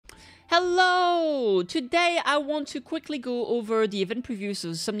Hello! Today I want to quickly go over the event previews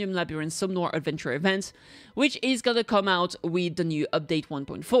of Somnium Labyrinth Somnor Adventure event, which is gonna come out with the new update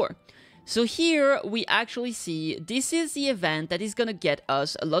 1.4. So here we actually see this is the event that is gonna get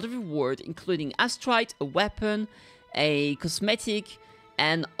us a lot of reward, including astrite, a weapon, a cosmetic,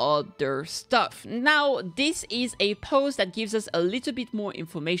 and other stuff. Now, this is a post that gives us a little bit more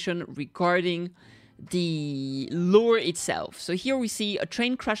information regarding the lore itself. So here we see a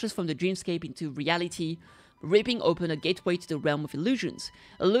train crashes from the dreamscape into reality, ripping open a gateway to the realm of illusions.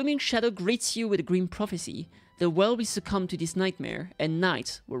 A looming shadow greets you with a grim prophecy. The world will succumb to this nightmare, and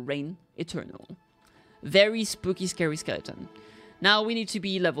night will reign eternal. Very spooky, scary skeleton. Now we need to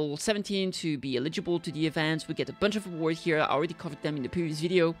be level 17 to be eligible to the event. We get a bunch of rewards here. I already covered them in the previous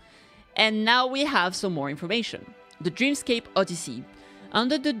video. And now we have some more information. The Dreamscape Odyssey.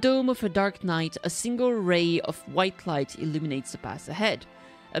 Under the dome of a dark night, a single ray of white light illuminates the path ahead.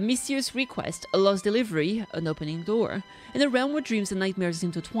 A mysterious request, a lost delivery, an opening door. In a realm where dreams and nightmares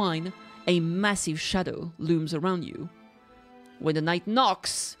intertwine, a massive shadow looms around you. When the night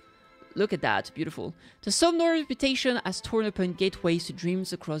knocks, look at that, beautiful. The Somnor reputation has torn open gateways to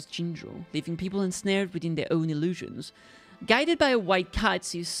dreams across Jinzhou, leaving people ensnared within their own illusions. Guided by a white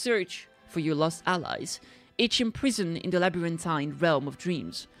cat, you search for your lost allies, each imprisoned in the labyrinthine realm of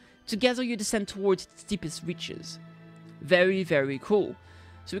dreams. Together you descend towards its deepest reaches. Very, very cool.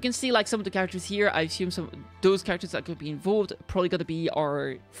 So we can see like some of the characters here. I assume those characters that could be involved probably gonna be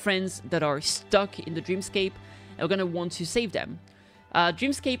our friends that are stuck in the dreamscape, and we're gonna want to save them.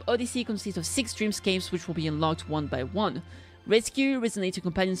 Dreamscape Odyssey consists of 6 dreamscapes which will be unlocked one by one. Rescue resonating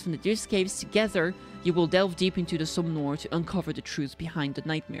companions from the dreamscapes. Together, you will delve deep into the Somnor to uncover the truth behind the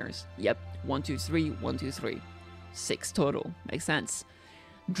nightmares. Yep, 1, 2, 3, 1, 2, 3. 6 total. Makes sense.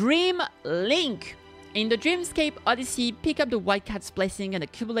 Dream Link. In the Dreamscape Odyssey, pick up the White Cat's blessing and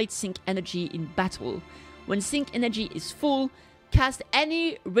accumulate sync energy in battle. When sync energy is full, cast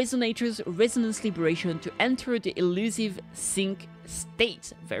any Resonator's Resonance Liberation to enter the elusive sync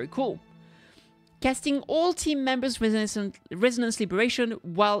state. Very cool. Casting all team members' Resonance Liberation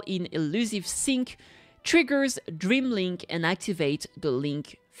while in elusive sync triggers Dream Link and activate the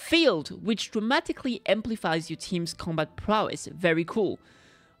Link field, which dramatically amplifies your team's combat prowess. Very cool.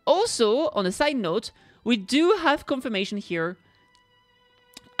 Also, on a side note, we do have confirmation here.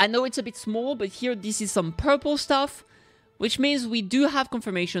 I know it's a bit small, but here this is some purple stuff, which means we do have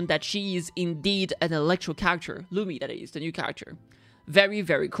confirmation that she is indeed an electro character. Lumi, that is, the new character. Very,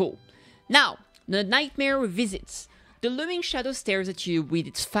 very cool. Now, the nightmare revisits. The looming shadow stares at you with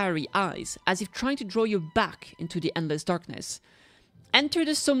its fiery eyes, as if trying to draw you back into the endless darkness. Enter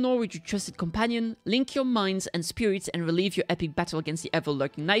the Somnor with your trusted companion, link your minds and spirits, and relive your epic battle against the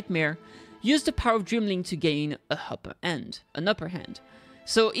ever-lurking nightmare. Use the power of Dreamlink to gain an upper hand.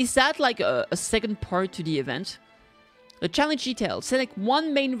 So is that like a second part to the event? The challenge details. Select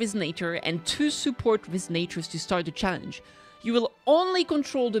 1 main resonator and 2 support resonators to start the challenge. You will only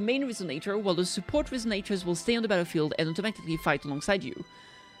control the main resonator, while the support resonators will stay on the battlefield and automatically fight alongside you.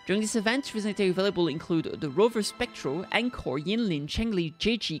 During this event, resonators available include the Rover Spectro, Anchor, Yinlin, Chengli,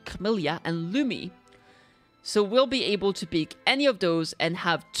 Jeji, Camellia, and Lumi. So we'll be able to pick any of those and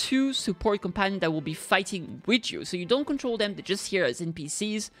have 2 support companions that will be fighting with you. So you don't control them, they're just here as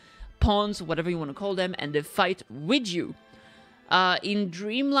NPCs, pawns, whatever you want to call them, and they fight with you.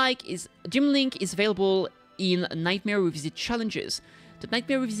 Dreamlink is available in Nightmare Revisit challenges. The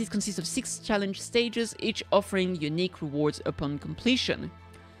Nightmare Revisit consists of 6 challenge stages, each offering unique rewards upon completion.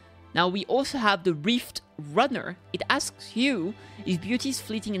 Now we also have the Rift Runner. It asks you, if beauty is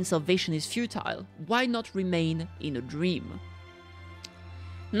fleeting and salvation is futile, why not remain in a dream?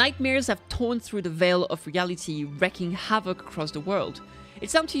 Nightmares have torn through the veil of reality, wreaking havoc across the world.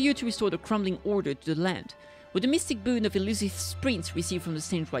 It's up to you to restore the crumbling order to the land, with the mystic boon of elusive sprints received from the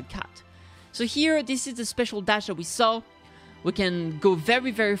strange white cat. So here, this is the special dash that we saw. We can go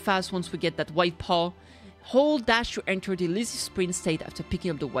very, very fast once we get that white paw. Hold dash to enter the elusive sprint state after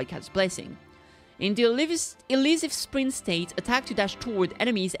picking up the white cat's blessing. In the elusive sprint state, attack to dash toward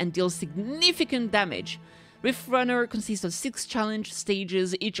enemies and deal significant damage. Rift Runner consists of 6 challenge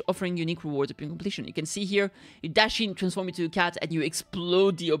stages, each offering unique rewards upon completion. You can see here, you dash in, transform into a cat, and you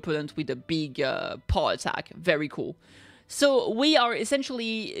explode the opponent with a big paw attack. Very cool. So we are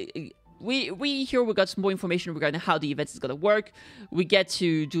essentially... We got some more information regarding how the event is gonna work. We get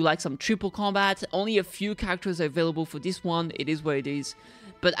to do like some triple combat. Only a few characters are available for this one. It is what it is.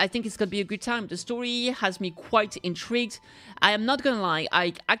 But I think it's gonna be a good time. The story has me quite intrigued. I am not gonna lie,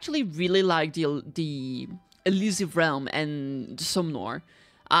 I actually really like the Elusive Realm and Somnor.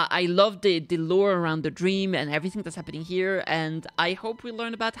 I love the lore around the dream and everything that's happening here, and I hope we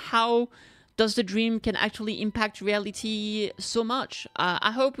learn about how does the dream can actually impact reality so much.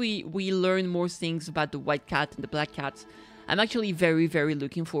 I hope we learn more things about the white cat and the black cat. I'm actually very, very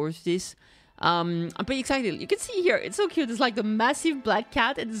looking forward to this. I'm pretty excited. You can see here, it's so cute. It's like the massive black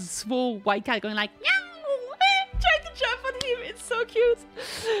cat and this small white cat going like, meow, trying to jump on him. It's so cute.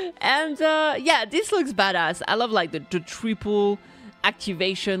 And yeah, this looks badass. I love like the triple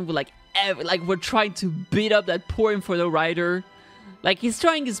activation with like we're trying to beat up that poor Inferno Rider. Like, he's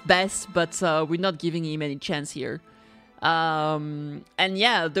trying his best, but we're not giving him any chance here. And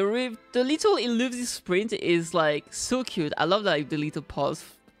yeah, the little elusive sprint is like so cute. I love like the little paws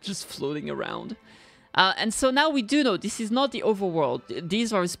just floating around. And so now we do know this is not the overworld.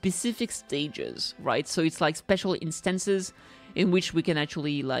 These are specific stages, right? So it's like special instances in which we can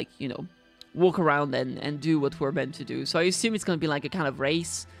actually like, you know, walk around and do what we're meant to do. So I assume it's gonna be like a kind of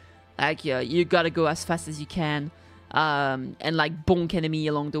race. Like, yeah, you gotta go as fast as you can. And like bonk enemy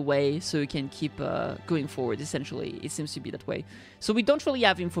along the way so you can keep going forward. Essentially, it seems to be that way. So we don't really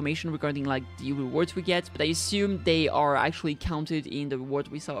have information regarding like the rewards we get, but I assume they are actually counted in the reward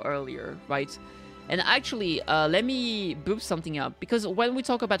we saw earlier, right? And actually, let me boop something up, because when we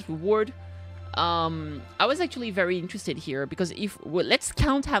talk about reward, I was actually very interested here, because let's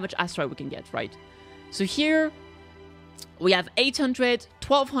count how much asteroid we can get, right? So here we have 800,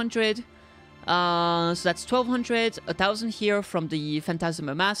 1200. So that's 1200, 1000 here from the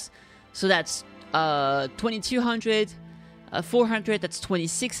Phantasma Mass. So that's 2200, 400, that's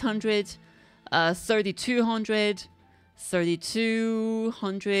 2600, 3200,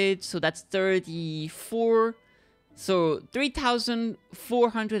 3200, so that's 34. So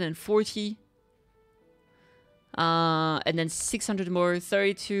 3440. And then 600 more,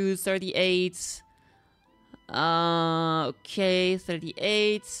 32, 38. Okay,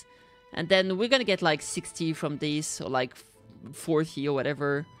 38. And then we're gonna get like 60 from this, or like 40 or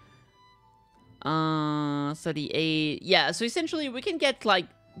whatever. 38. Yeah, so essentially we can get like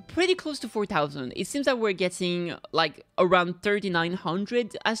pretty close to 4,000. It seems that we're getting like around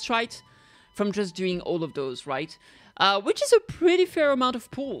 3,900 astrite from just doing all of those, right? Which is a pretty fair amount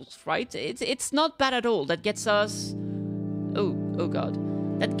of pulls, right? It's not bad at all. That gets us... Oh god.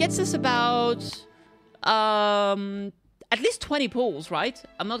 That gets us about... at least 20 pulls, right?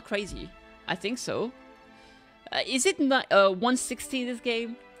 I'm not crazy. I think so. Is it not 160 this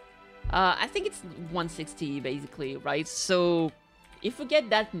game? I think it's 160 basically, right? So if we get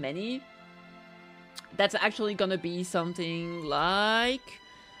that many, that's actually gonna be something like...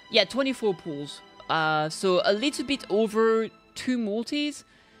 Yeah, 24 pulls. So a little bit over 2 multis,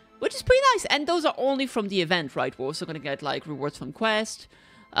 which is pretty nice. And those are only from the event, right? We're also gonna get like rewards from quest.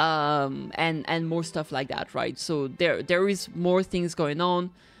 And more stuff like that, right? So there is more things going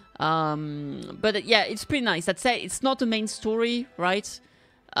on, but yeah, it's pretty nice. That said, it's not the main story, right?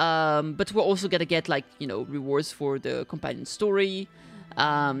 But we're also gonna get like, you know, rewards for the companion story,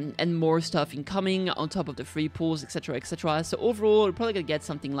 and more stuff incoming on top of the free pulls, etc, etc. So overall, we're probably gonna get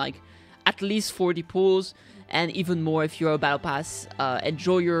something like at least 40 pulls, and even more if you're a battle pass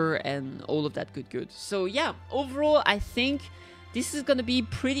enjoyer and all of that good. So yeah, overall, I think this is gonna be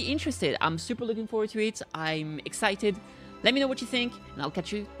pretty interesting. I'm super looking forward to it. I'm excited. Let me know what you think, and I'll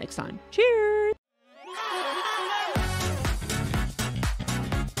catch you next time. Cheers!